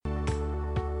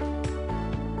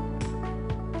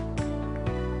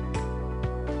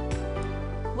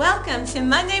Welcome to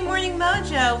Monday Morning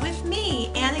Mojo with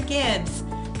me, Anna Gibbs.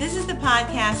 This is the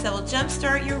podcast that will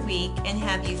jumpstart your week and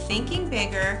have you thinking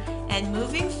bigger and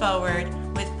moving forward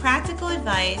with practical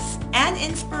advice and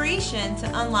inspiration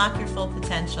to unlock your full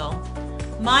potential.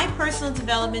 My personal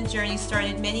development journey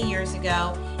started many years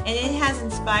ago, and it has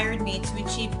inspired me to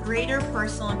achieve greater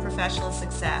personal and professional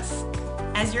success.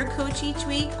 As your coach each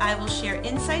week, I will share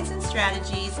insights and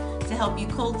strategies to help you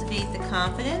cultivate the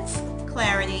confidence,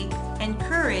 clarity, and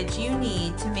courage you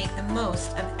need to make the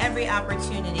most of every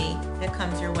opportunity that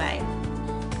comes your way.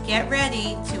 Get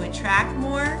ready to attract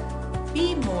more,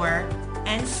 be more,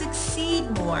 and succeed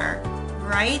more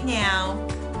right now,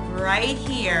 right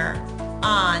here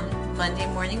on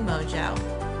Monday Morning Mojo.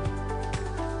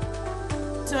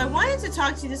 So I wanted to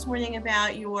talk to you this morning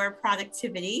about your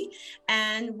productivity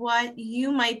and what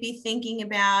you might be thinking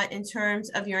about in terms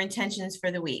of your intentions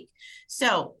for the week.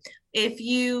 So if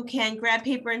you can grab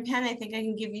paper and pen, I think I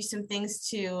can give you some things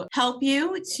to help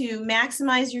you to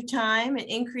maximize your time and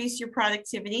increase your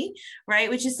productivity, right?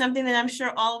 Which is something that I'm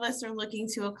sure all of us are looking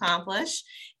to accomplish.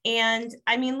 And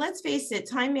I mean, let's face it,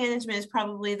 time management is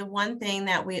probably the one thing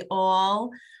that we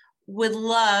all would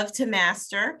love to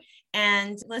master.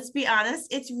 And let's be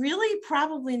honest, it's really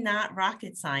probably not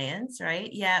rocket science, right?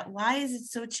 Yet, why is it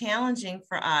so challenging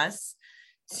for us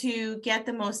to get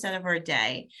the most out of our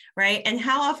day, right? And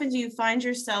how often do you find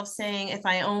yourself saying, if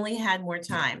I only had more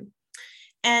time?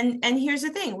 And here's the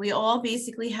thing, we all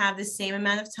basically have the same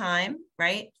amount of time,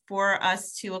 right? For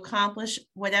us to accomplish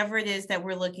whatever it is that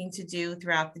we're looking to do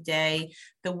throughout the day,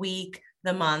 the week,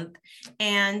 the month.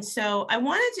 And so I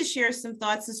wanted to share some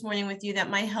thoughts this morning with you that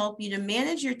might help you to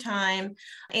manage your time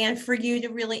and for you to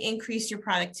really increase your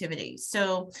productivity.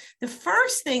 So the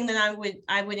first thing that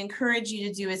I would encourage you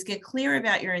to do is get clear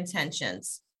about your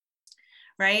intentions,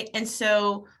 right? And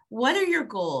so what are your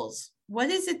goals? What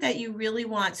is it that you really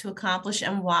want to accomplish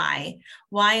and why?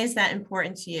 Why is that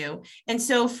important to you? And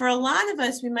so for a lot of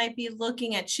us, we might be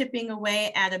looking at chipping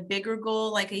away at a bigger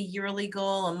goal, like a yearly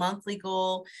goal, a monthly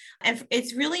goal. And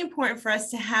it's really important for us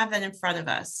to have that in front of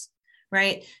us,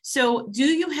 right? So do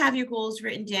you have your goals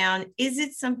written down? Is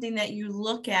it something that you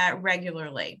look at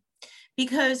regularly?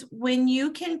 Because when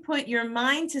you can put your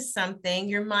mind to something,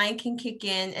 your mind can kick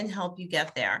in and help you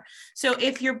get there. So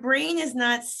if your brain is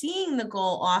not seeing the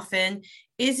goal often,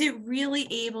 is it really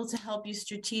able to help you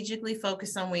strategically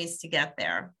focus on ways to get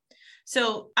there?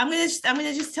 So I'm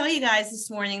gonna just tell you guys this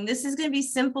morning, this is gonna be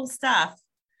simple stuff.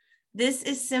 This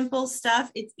is simple stuff.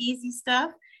 It's easy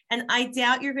stuff. And I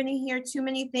doubt you're gonna hear too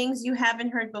many things you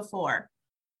haven't heard before.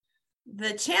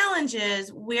 The challenge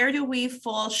is, where do we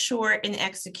fall short in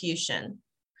execution?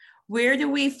 Where do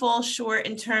we fall short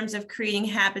in terms of creating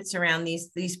habits around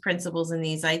these principles and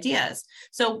these ideas?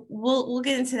 So we'll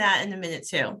get into that in a minute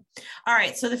too. All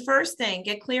right, so the first thing,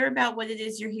 get clear about what it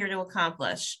is you're here to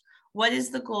accomplish. What is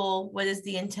the goal? What is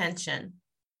the intention?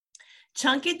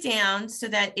 Chunk it down so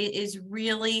that it is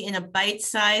really in a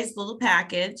bite-sized little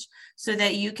package so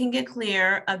that you can get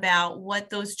clear about what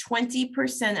those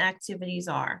 20% activities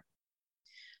are.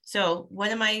 So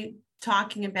what am I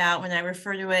talking about when I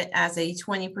refer to it as a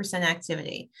 20%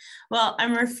 activity? Well,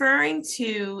 I'm referring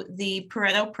to the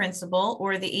Pareto principle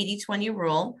or the 80-20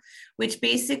 rule, which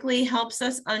basically helps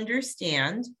us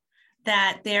understand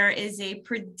that there is a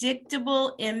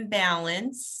predictable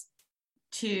imbalance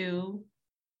to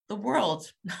the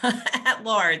world at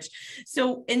large.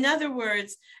 So in other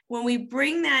words, when we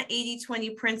bring that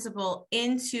 80-20 principle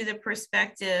into the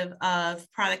perspective of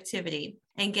productivity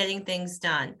and getting things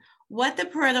done, what the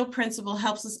Pareto principle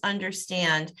helps us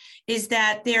understand is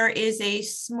that there is a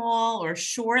small or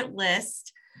short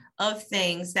list of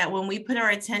things that when we put our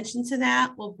attention to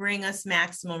that will bring us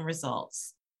maximum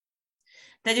results.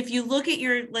 That if you look at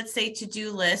your, let's say,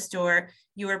 to-do list or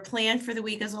your plan for the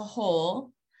week as a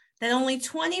whole, that only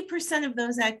 20% of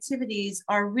those activities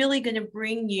are really going to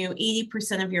bring you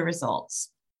 80% of your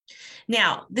results.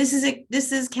 Now, this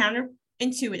is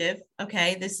counterintuitive,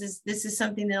 okay? This is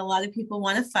something that a lot of people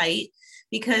want to fight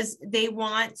because they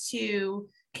want to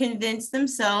convince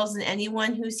themselves and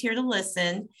anyone who's here to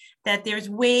listen that there's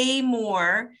way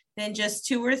more than just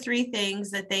 2 or 3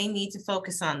 things that they need to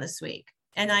focus on this week.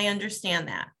 And I understand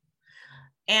that.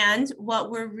 And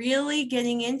what we're really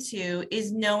getting into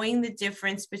is knowing the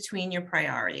difference between your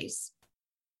priorities,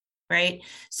 right?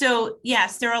 So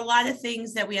yes, there are a lot of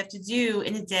things that we have to do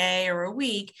in a day or a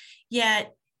week,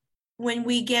 yet when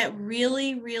we get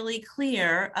really, really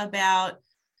clear about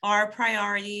our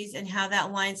priorities and how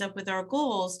that lines up with our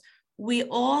goals, we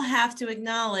all have to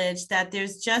acknowledge that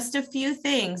there's just a few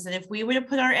things that if we were to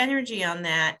put our energy on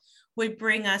that, would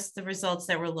bring us the results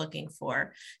that we're looking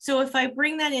for. So if I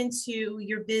bring that into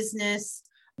your business,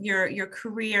 your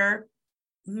career,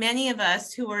 many of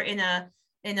us who are in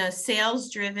a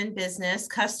sales-driven business,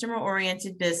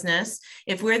 customer-oriented business,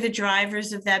 if we're the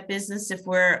drivers of that business, if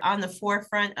we're on the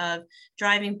forefront of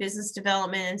driving business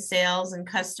development and sales and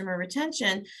customer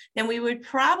retention, then we would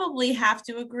probably have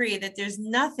to agree that there's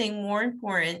nothing more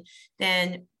important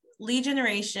than lead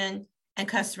generation and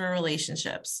customer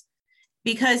relationships.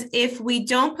 Because if we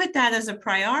don't put that as a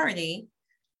priority,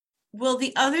 will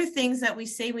the other things that we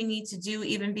say we need to do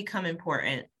even become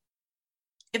important?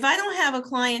 If I don't have a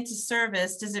client to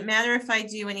service, does it matter if I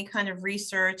do any kind of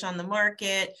research on the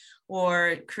market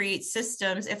or create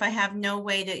systems if I have no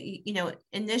way to,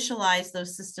 initialize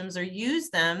those systems or use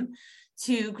them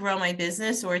to grow my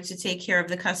business or to take care of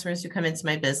the customers who come into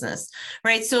my business,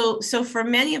 right? So for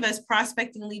many of us,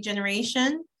 prospecting, lead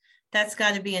generation, that's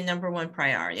got to be a number one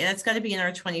priority. That's got to be in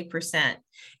our 20%.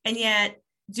 And yet,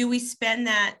 do we spend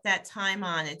that time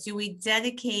on it? Do we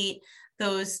dedicate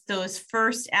those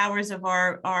first hours of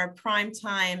our prime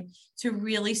time to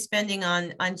really spending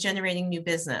on generating new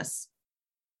business,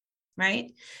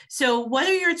 right? So what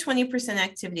are your 20%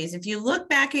 activities? If you look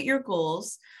back at your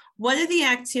goals, what are the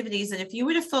activities that if you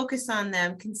were to focus on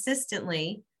them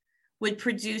consistently would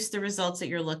produce the results that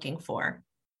you're looking for,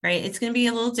 right? It's going to be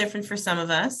a little different for some of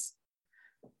us.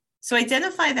 So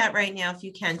identify that right now if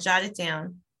you can, jot it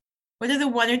down. What are the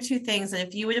one or two things that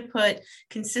if you were to put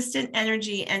consistent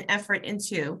energy and effort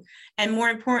into, and more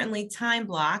importantly, time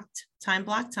blocked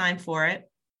time for it,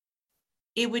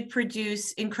 it would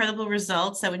produce incredible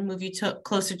results that would move you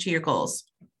closer to your goals.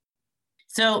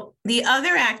 So the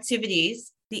other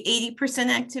activities, the 80%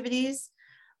 activities,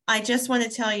 I just want to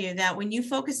tell you that when you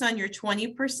focus on your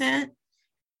 20%,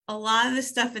 a lot of the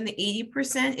stuff in the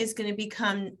 80% is going to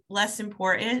become less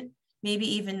important,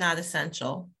 maybe even not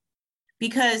essential.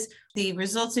 Because the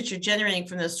results that you're generating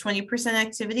from those 20%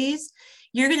 activities,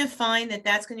 you're going to find that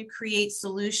that's going to create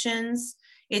solutions.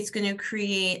 It's going to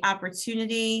create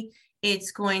opportunity.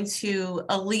 It's going to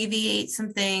alleviate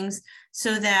some things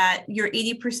so that your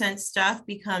 80% stuff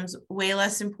becomes way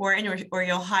less important, or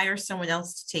you'll hire someone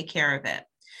else to take care of it.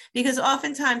 Because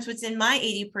oftentimes what's in my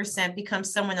 80%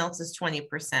 becomes someone else's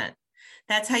 20%.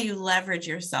 That's how you leverage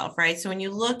yourself, right? So when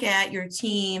you look at your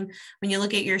team, when you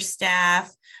look at your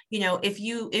staff, if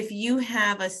you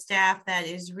have a staff that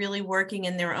is really working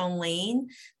in their own lane,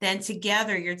 then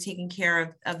together you're taking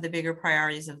care of the bigger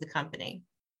priorities of the company.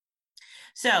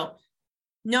 So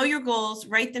know your goals,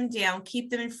 write them down,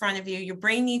 keep them in front of you. Your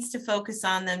brain needs to focus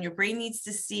on them. Your brain needs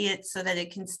to see it so that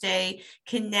it can stay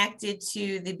connected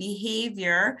to the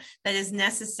behavior that is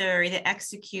necessary to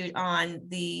execute on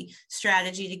the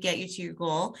strategy to get you to your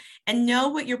goal. And know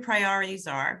what your priorities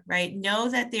are, right? Know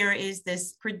that there is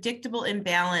this predictable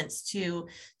imbalance to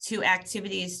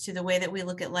activities, to the way that we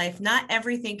look at life. Not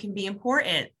everything can be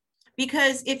important,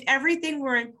 because if everything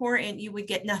were important, you would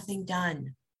get nothing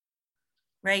done.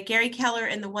 Right? Gary Keller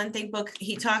in the One Thing book,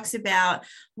 he talks about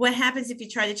what happens if you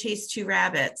try to chase two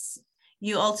rabbits.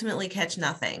 You ultimately catch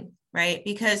nothing, right?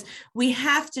 Because we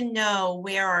have to know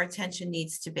where our attention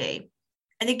needs to be.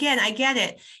 And again, I get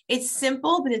it. It's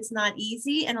simple, but it's not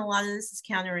easy. And a lot of this is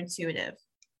counterintuitive.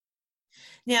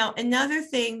 Now, another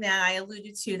thing that I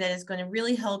alluded to that is going to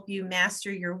really help you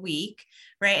master your week,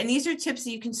 right? And these are tips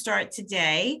that you can start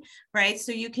today, right?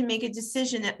 So you can make a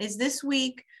decision. Is this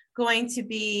week going to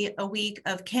be a week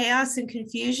of chaos and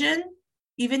confusion?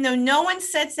 Even though no one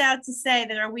sets out to say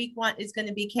that our week one is going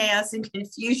to be chaos and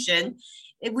confusion,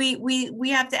 we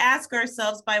have to ask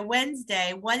ourselves by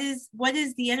Wednesday, what is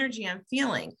the energy I'm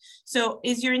feeling? So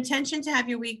is your intention to have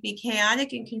your week be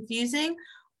chaotic and confusing,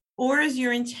 or is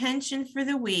your intention for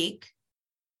the week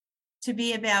to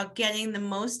be about getting the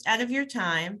most out of your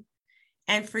time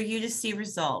and for you to see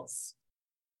results?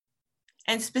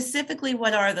 And specifically,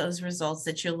 what are those results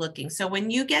that you're looking? So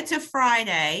when you get to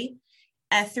Friday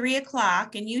at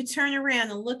 3:00 and you turn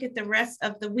around and look at the rest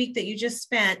of the week that you just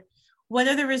spent, what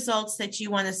are the results that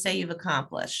you want to say you've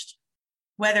accomplished?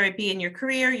 Whether it be in your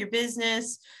career, your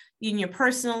business, in your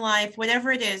personal life,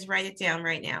 whatever it is, write it down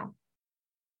right now.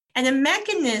 And a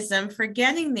mechanism for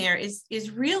getting there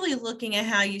is really looking at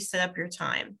how you set up your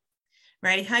time,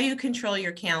 right? How you control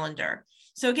your calendar.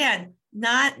 So again,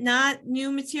 not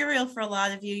new material for a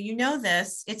lot of you. You know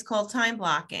this. It's called time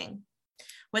blocking.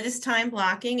 What is time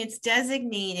blocking? It's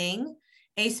designating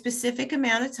a specific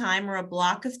amount of time or a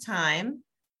block of time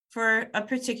for a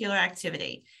particular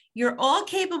activity. You're all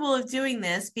capable of doing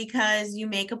this because you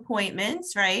make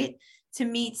appointments, right? to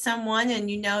meet someone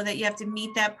and you know that you have to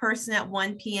meet that person at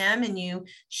 1 p.m. and you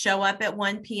show up at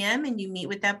 1 p.m. and you meet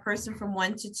with that person from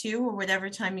 1 to 2 or whatever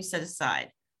time you set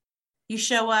aside. You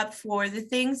show up for the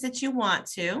things that you want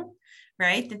to,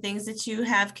 right? The things that you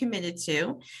have committed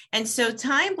to. And so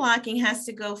time blocking has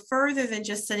to go further than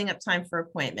just setting up time for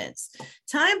appointments.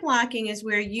 Time blocking is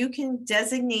where you can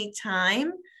designate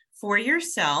time for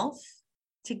yourself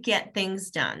to get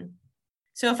things done.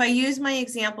 So if I use my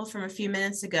example from a few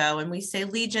minutes ago and we say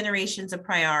lead generation is a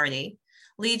priority,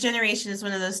 lead generation is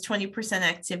one of those 20%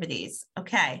 activities.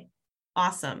 Okay,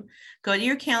 awesome. Go to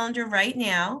your calendar right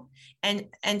now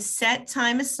and set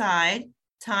time aside,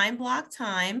 time block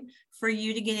time for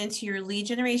you to get into your lead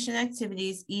generation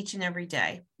activities each and every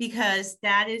day, because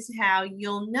that is how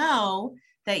you'll know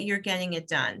that you're getting it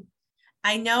done.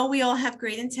 I know we all have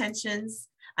great intentions.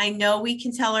 I know we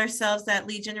can tell ourselves that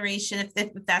lead generation,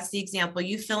 if that's the example,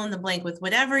 you fill in the blank with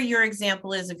whatever your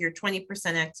example is of your 20%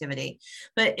 activity.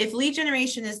 But if lead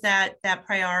generation is that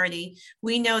priority,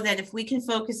 we know that if we can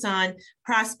focus on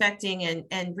prospecting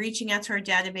and reaching out to our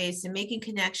database and making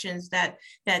connections, that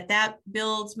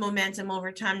builds momentum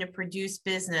over time to produce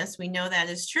business, we know that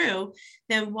is true,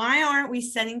 then why aren't we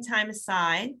setting time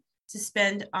aside to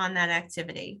spend on that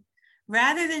activity?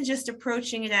 Rather than just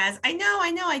approaching it as, I know,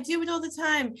 I do it all the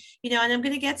time, and I'm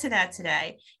going to get to that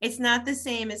today. It's not the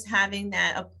same as having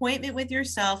that appointment with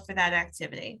yourself for that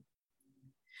activity.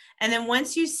 And then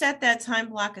once you set that time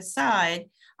block aside,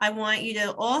 I want you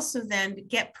to also then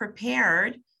get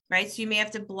prepared, right? So you may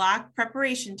have to block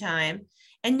preparation time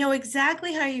and know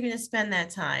exactly how you're going to spend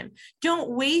that time. Don't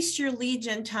waste your lead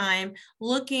gen time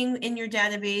looking in your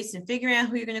database and figuring out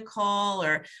who you're going to call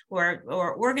or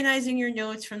organizing your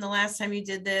notes from the last time you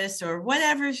did this or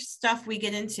whatever stuff we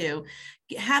get into.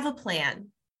 Have a plan.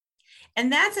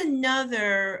 And that's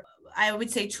another, I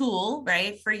would say, tool,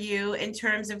 right, for you in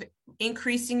terms of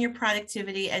increasing your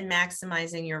productivity and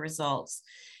maximizing your results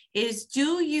is,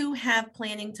 do you have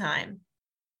planning time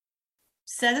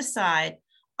set aside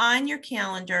on your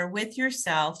calendar with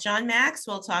yourself? John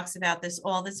Maxwell talks about this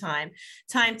all the time.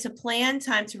 Time to plan,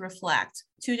 time to reflect.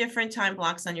 2 different time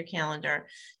blocks on your calendar.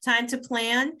 Time to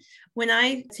plan. When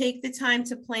I take the time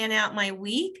to plan out my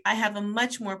week, I have a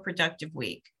much more productive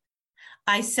week.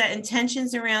 I set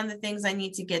intentions around the things I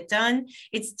need to get done.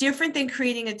 It's different than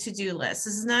creating a to-do list.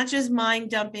 This is not just mind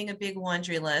dumping a big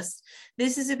laundry list.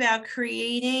 This is about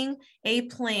creating a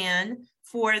plan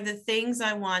for the things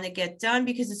I want to get done,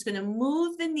 because it's going to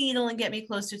move the needle and get me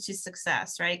closer to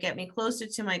success, right? Get me closer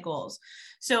to my goals.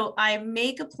 So I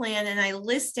make a plan and I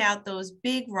list out those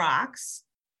big rocks,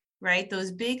 right?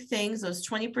 Those big things, those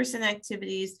 20%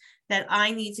 activities that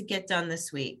I need to get done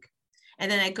this week. And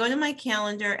then I go to my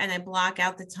calendar and I block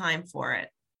out the time for it.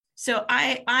 So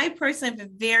I personally have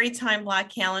a very time block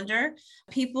calendar.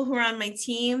 People who are on my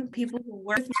team, people who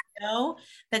work with me know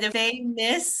that if they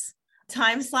miss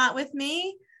time slot with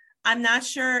me, I'm not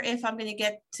sure if I'm going to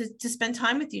get to spend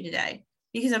time with you today,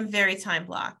 because I'm very time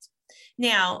blocked.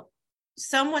 Now,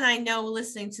 someone I know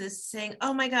listening to this saying,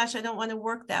 oh my gosh, I don't want to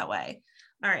work that way.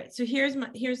 All right. So here's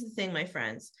the thing, my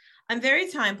friends. I'm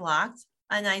very time blocked.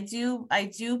 And I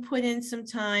do put in some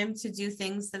time to do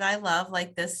things that I love,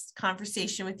 like this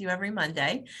conversation with you every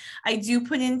Monday. I do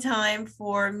put in time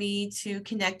for me to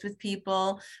connect with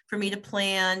people, for me to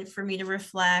plan, for me to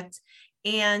reflect.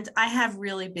 And I have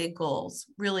really big goals.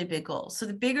 So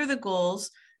the bigger the goals,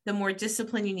 the more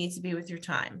disciplined you need to be with your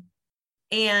time.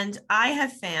 And I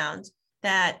have found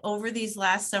that over these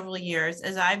last several years,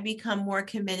 as I've become more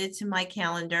committed to my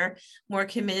calendar, more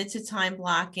committed to time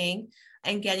blocking,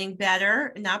 and getting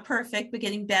better, not perfect, but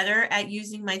getting better at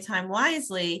using my time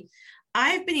wisely,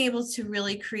 I've been able to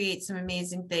really create some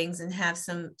amazing things and have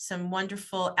some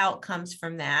wonderful outcomes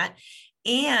from that.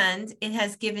 And it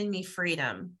has given me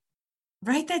freedom.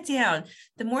 Write that down.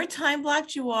 The more time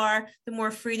blocked you are, the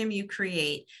more freedom you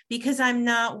create, because I'm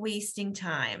not wasting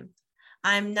time.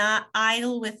 I'm not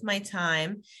idle with my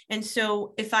time. And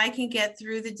so if I can get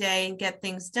through the day and get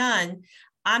things done,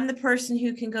 I'm the person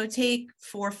who can go take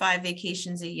 4 or 5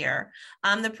 vacations a year.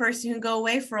 I'm the person who can go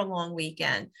away for a long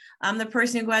weekend. I'm the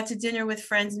person who go out to dinner with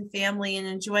friends and family and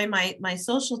enjoy my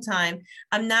social time.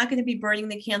 I'm not going to be burning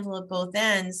the candle at both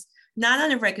ends, not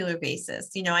on a regular basis.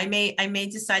 I may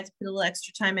decide to put a little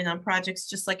extra time in on projects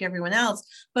just like everyone else.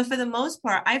 But for the most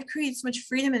part, I've created so much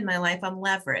freedom in my life. I'm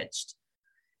leveraged.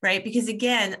 Right? Because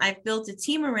again, I've built a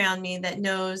team around me that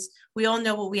knows, we all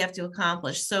know what we have to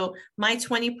accomplish. So my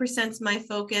 20% is my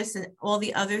focus, and all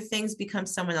the other things become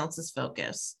someone else's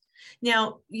focus.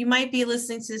 Now, you might be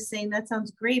listening to this saying, that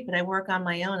sounds great, but I work on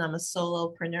my own. I'm a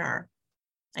solopreneur.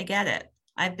 I get it.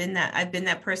 I've been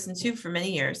that person too for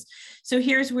many years. So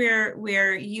here's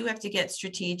where you have to get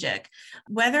strategic.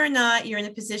 Whether or not you're in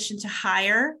a position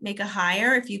to make a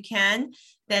hire, if you can,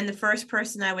 then the first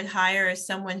person I would hire is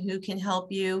someone who can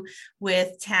help you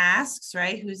with tasks,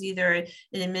 right? Who's either an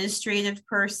administrative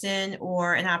person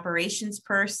or an operations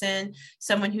person,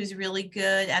 someone who's really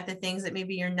good at the things that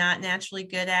maybe you're not naturally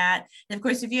good at. And of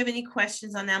course, if you have any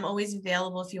questions on that, I'm always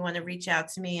available if you want to reach out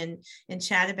to me and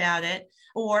chat about it.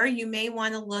 Or you may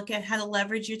want to look at how to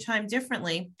leverage your time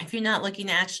differently. If you're not looking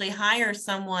to actually hire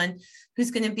someone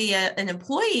who's going to be an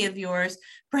employee of yours,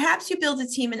 perhaps you build a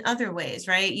team in other ways,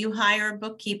 right? You hire a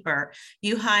bookkeeper,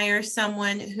 you hire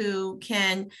someone who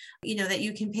can, that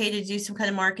you can pay to do some kind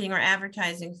of marketing or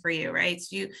advertising for you, right?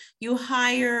 So you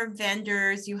hire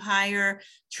vendors, you hire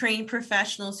trained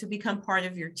professionals who become part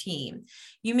of your team.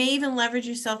 You may even leverage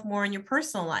yourself more in your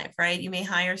personal life, right? You may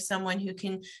hire someone who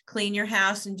can clean your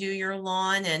house and do your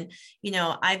lawn. And,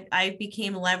 I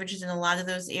became leveraged in a lot of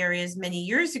those areas many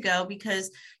years ago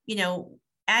because,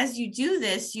 as you do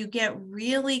this, you get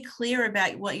really clear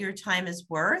about what your time is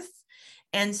worth.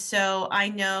 And so I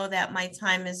know that my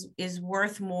time is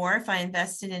worth more if I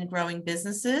invested in growing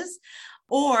businesses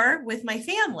or with my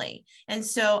family. And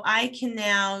so I can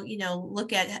now,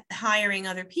 look at hiring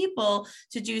other people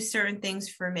to do certain things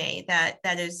for me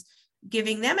that is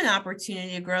giving them an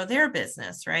opportunity to grow their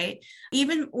business, right?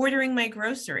 Even ordering my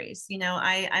groceries,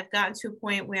 I've gotten to a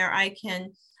point where I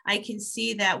can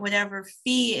see that whatever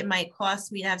fee it might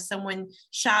cost me to have someone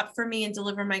shop for me and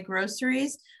deliver my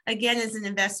groceries, again, is an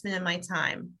investment in my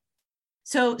time.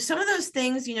 So some of those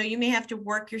things, you may have to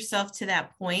work yourself to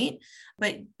that point,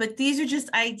 but these are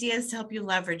just ideas to help you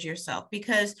leverage yourself,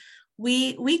 because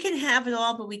we can have it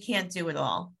all, but we can't do it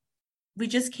all. We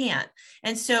just can't.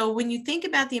 And so when you think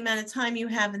about the amount of time you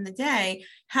have in the day,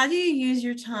 how do you use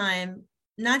your time,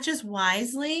 not just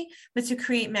wisely, but to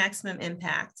create maximum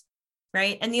impact?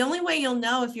 Right. And the only way you'll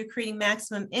know if you're creating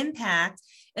maximum impact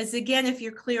is, again, if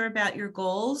you're clear about your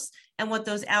goals and what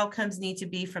those outcomes need to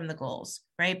be from the goals,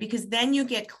 right? Because then you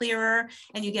get clearer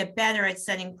and you get better at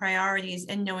setting priorities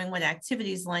and knowing what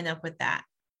activities line up with that.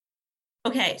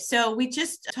 Okay, so we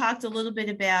just talked a little bit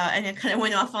about, and it kind of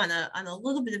went off on a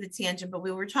little bit of a tangent, but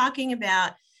we were talking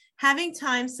about having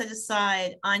time set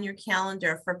aside on your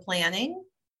calendar for planning,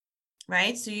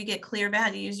 right? So you get clear about how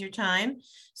to use your time.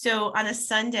 So on a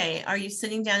Sunday, are you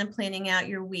sitting down and planning out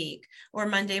your week, or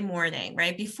Monday morning,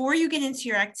 right? Before you get into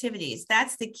your activities,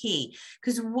 that's the key.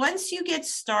 Because once you get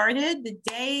started, the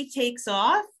day takes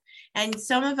off, and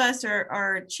some of us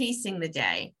are chasing the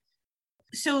day.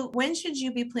 So when should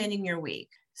you be planning your week?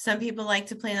 Some people like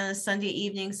to plan on a Sunday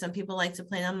evening. Some people like to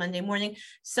plan on Monday morning.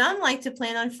 Some like to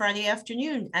plan on Friday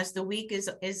afternoon as the week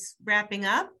is wrapping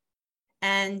up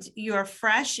and you're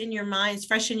fresh in your mind,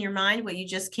 what you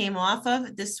just came off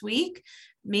of this week.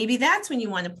 Maybe that's when you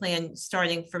want to plan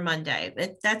starting for Monday.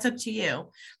 That's up to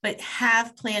you, but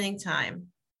have planning time.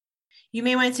 You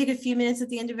may want to take a few minutes at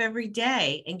the end of every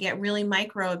day and get really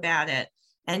micro about it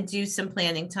and do some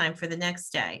planning time for the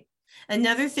next day.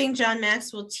 Another thing John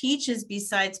Maxwell teaches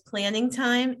besides planning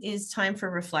time is time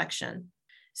for reflection.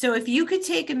 So if you could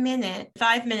take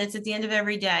 5 minutes at the end of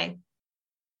every day,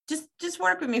 just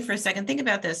work with me for a second. Think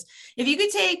about this. If you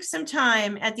could take some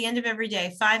time at the end of every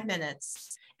day, 5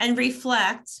 minutes, and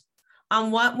reflect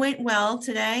on what went well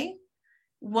today,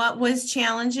 what was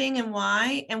challenging and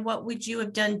why, and what would you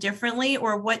have done differently,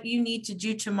 or what you need to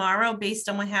do tomorrow based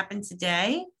on what happened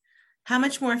today, how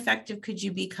much more effective could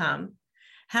you become?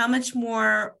 How much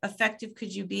more effective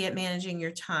could you be at managing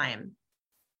your time?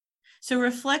 So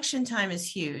reflection time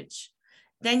is huge.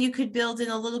 Then you could build in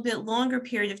a little bit longer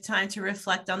period of time to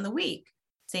reflect on the week.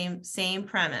 Same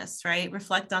premise, right?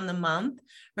 Reflect on the month,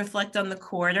 reflect on the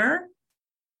quarter,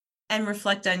 and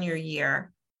reflect on your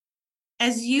year.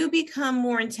 As you become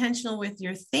more intentional with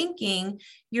your thinking,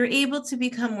 you're able to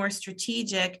become more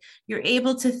strategic. You're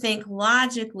able to think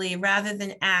logically rather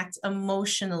than act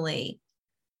emotionally.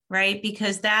 Right?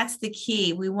 Because that's the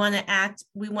key. We want to act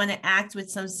with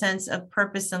some sense of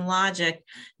purpose and logic,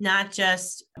 not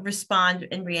just respond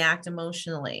and react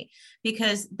emotionally,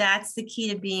 because that's the key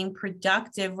to being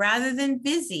productive rather than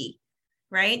busy,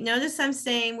 right? Notice I'm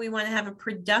saying we want to have a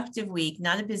productive week,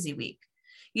 not a busy week.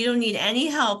 You don't need any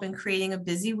help in creating a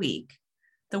busy week.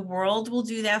 The world will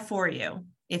do that for you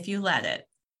if you let it,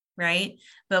 right?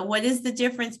 But what is the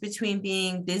difference between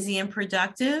being busy and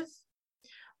productive?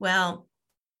 Well,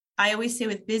 I always say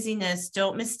with busyness,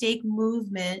 don't mistake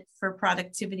movement for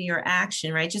productivity or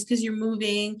action, right? Just because you're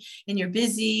moving and you're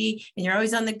busy and you're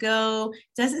always on the go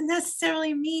doesn't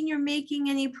necessarily mean you're making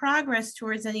any progress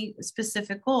towards any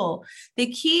specific goal.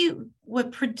 The key,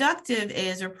 what productive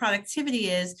is or productivity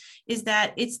is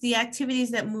that it's the activities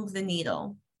that move the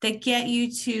needle, that get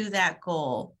you to that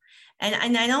goal.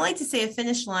 And I don't like to say a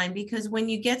finish line, because when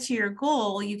you get to your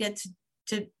goal, you get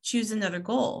to choose another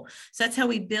goal. So that's how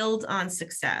we build on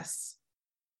success.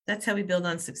 That's how we build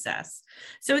on success.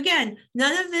 So again,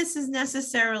 none of this is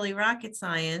necessarily rocket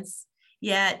science,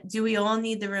 yet do we all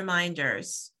need the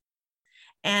reminders?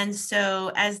 And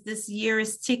so as this year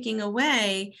is ticking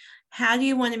away, how do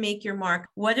you want to make your mark?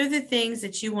 What are the things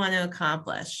that you want to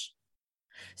accomplish?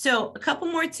 So a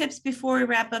couple more tips before we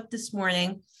wrap up this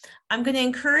morning. I'm going to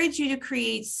encourage you to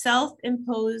create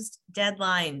self-imposed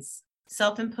deadlines.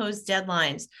 Self-imposed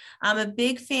deadlines. I'm a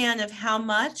big fan of how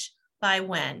much by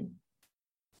when,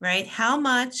 right? How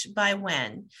much by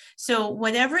when. So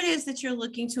whatever it is that you're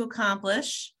looking to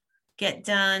accomplish, get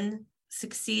done,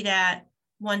 succeed at,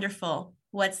 wonderful.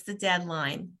 What's the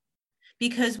deadline?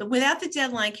 Because without the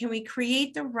deadline, can we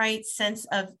create the right sense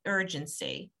of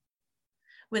urgency?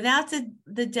 Without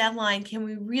the deadline, can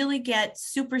we really get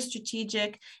super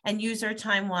strategic and use our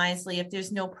time wisely if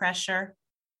there's no pressure?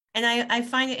 And I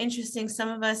find it interesting. Some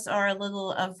of us are a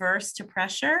little averse to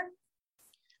pressure.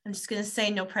 I'm just going to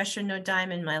say no pressure, no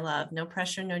diamond, my love. No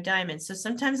pressure, no diamond. So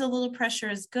sometimes a little pressure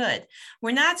is good.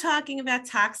 We're not talking about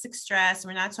toxic stress.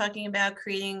 We're not talking about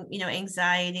creating,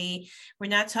 anxiety.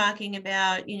 We're not talking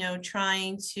about,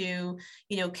 trying to,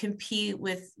 compete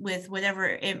with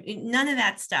whatever, none of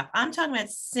that stuff. I'm talking about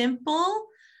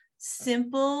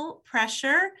simple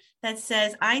pressure that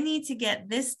says, I need to get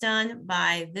this done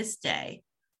by this day,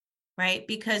 right?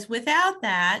 Because without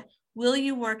that, will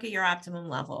you work at your optimum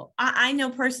level? I know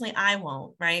personally I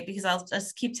won't, right? Because I'll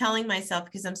just keep telling myself,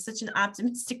 because I'm such an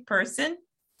optimistic person,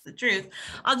 it's the truth.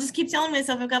 I'll just keep telling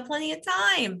myself I've got plenty of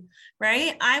time,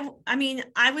 right? I mean,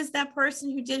 I was that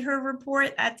person who did her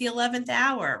report at the 11th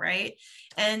hour, right?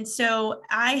 And so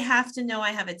I have to know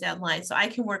I have a deadline so I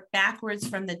can work backwards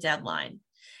from the deadline.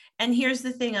 And here's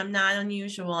the thing, I'm not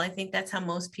unusual. I think that's how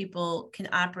most people can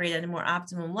operate at a more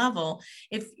optimum level.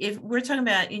 If we're talking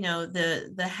about,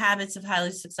 the habits of highly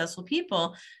successful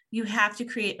people, you have to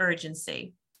create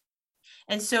urgency.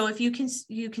 And so if you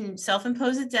can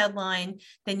self-impose a deadline,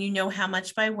 then you know how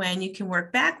much by when. You can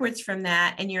work backwards from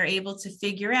that, and you're able to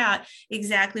figure out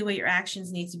exactly what your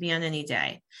actions need to be on any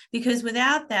day. Because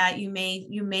without that, you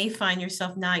may find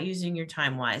yourself not using your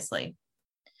time wisely.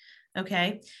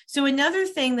 Okay, so another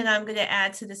thing that I'm going to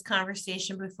add to this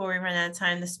conversation before we run out of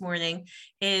time this morning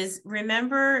is,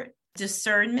 remember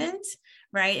discernment,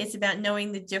 right? It's about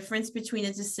knowing the difference between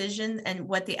a decision and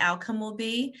what the outcome will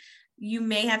be. You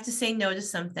may have to say no to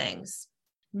some things.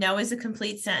 No is a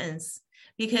complete sentence.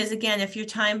 Because again, if you're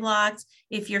time blocked,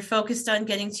 if you're focused on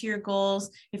getting to your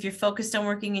goals, if you're focused on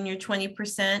working in your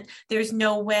 20%, there's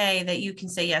no way that you can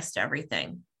say yes to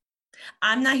everything.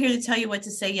 I'm not here to tell you what to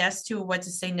say yes to or what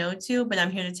to say no to, but I'm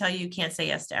here to tell you can't say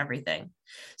yes to everything.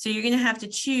 So you're going to have to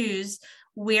choose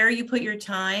where you put your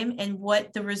time and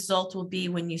what the result will be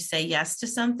when you say yes to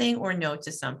something or no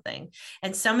to something.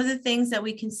 And some of the things that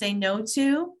we can say no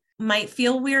to might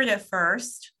feel weird at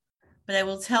first, but I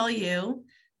will tell you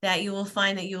that you will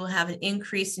find that you will have an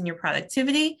increase in your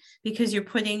productivity because you're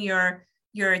putting your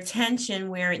attention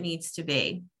where it needs to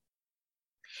be.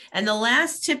 And the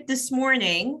last tip this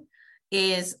morning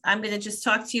is, I'm going to just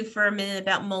talk to you for a minute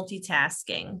about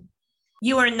multitasking.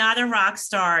 You are not a rock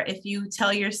star if you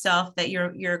tell yourself that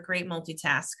you're a great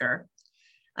multitasker.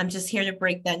 I'm just here to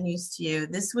break that news to you.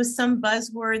 This was some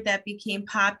buzzword that became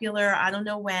popular, I don't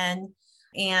know when,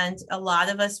 and a lot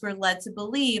of us were led to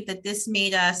believe that this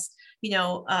made us,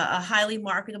 a highly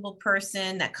marketable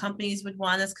person, that companies would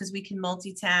want us because we can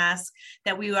multitask,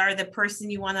 that we are the person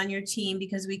you want on your team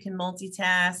because we can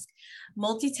multitask.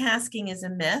 Multitasking is a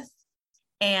myth.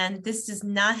 And this does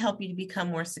not help you to become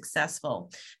more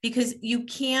successful, because you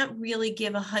can't really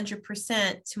give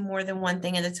 100% to more than one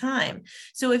thing at a time.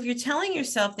 So if you're telling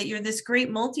yourself that you're this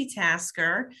great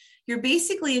multitasker, you're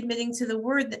basically admitting to the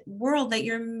world that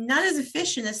you're not as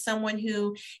efficient as someone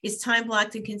who is time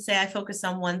blocked and can say, I focus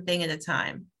on one thing at a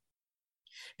time.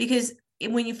 Because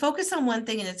when you focus on one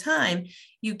thing at a time,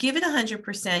 you give it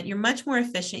 100%, you're much more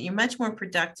efficient, you're much more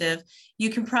productive. You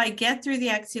can probably get through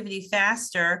the activity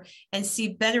faster and see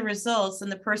better results than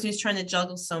the person who's trying to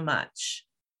juggle so much.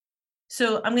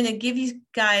 So I'm going to give you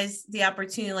guys the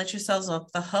opportunity to let yourselves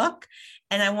off the hook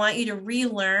And I want you to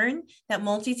relearn that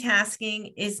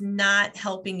multitasking is not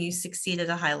helping you succeed at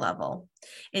a high level.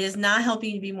 It is not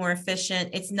helping you to be more efficient.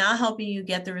 It's not helping you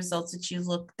get the results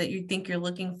that you think you're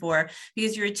looking for,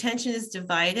 because your attention is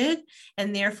divided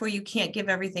and therefore you can't give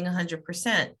everything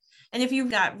 100%. And if you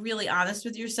got really honest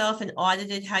with yourself and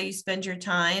audited how you spend your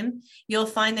time, you'll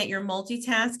find that your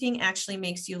multitasking actually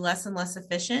makes you less and less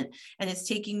efficient, and it's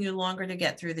taking you longer to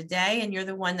get through the day. And you're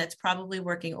the one that's probably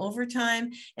working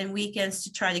overtime and weekends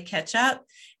to try to catch up.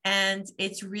 And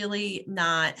it's really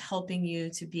not helping you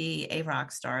to be a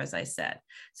rock star, as I said.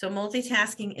 So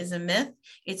multitasking is a myth.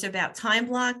 It's about time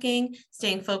blocking,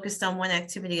 staying focused on one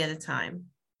activity at a time.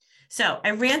 So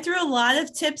I ran through a lot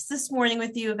of tips this morning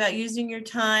with you about using your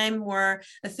time more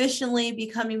efficiently,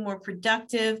 becoming more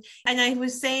productive. And I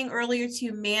was saying earlier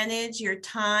to manage your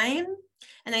time.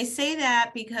 And I say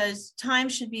that because time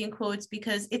should be in quotes,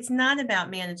 because it's not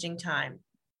about managing time.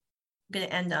 I'm going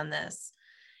to end on this.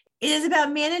 It is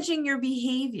about managing your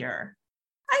behavior.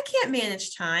 I can't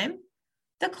manage time.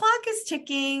 The clock is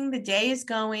ticking, the day is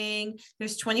going,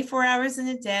 there's 24 hours in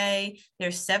a day,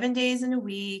 there's 7 days in a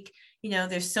week,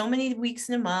 there's so many weeks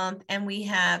in a month, and we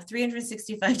have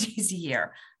 365 days a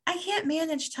year. I can't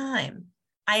manage time.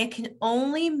 I can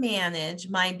only manage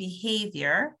my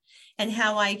behavior and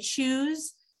how I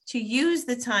choose to use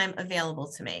the time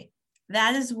available to me.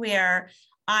 That is where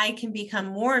I can become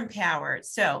more empowered.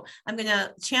 So I'm going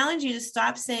to challenge you to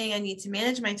stop saying I need to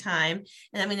manage my time.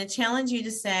 And I'm going to challenge you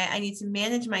to say I need to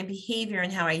manage my behavior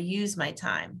and how I use my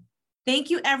time. Thank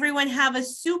you, everyone. Have a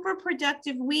super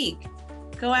productive week.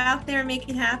 Go out there and make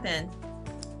it happen.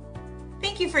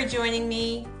 Thank you for joining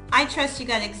me. I trust you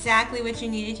got exactly what you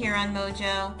needed here on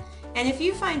Mojo. And if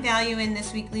you find value in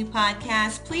this weekly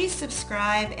podcast, please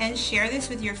subscribe and share this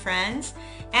with your friends.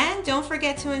 And don't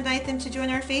forget to invite them to join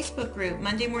our Facebook group,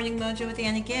 Monday Morning Mojo with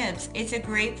Anna Gibbs. It's a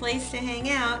great place to hang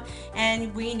out,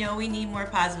 and we know we need more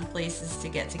positive places to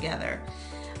get together.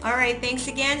 All right, thanks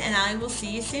again, and I will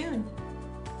see you soon.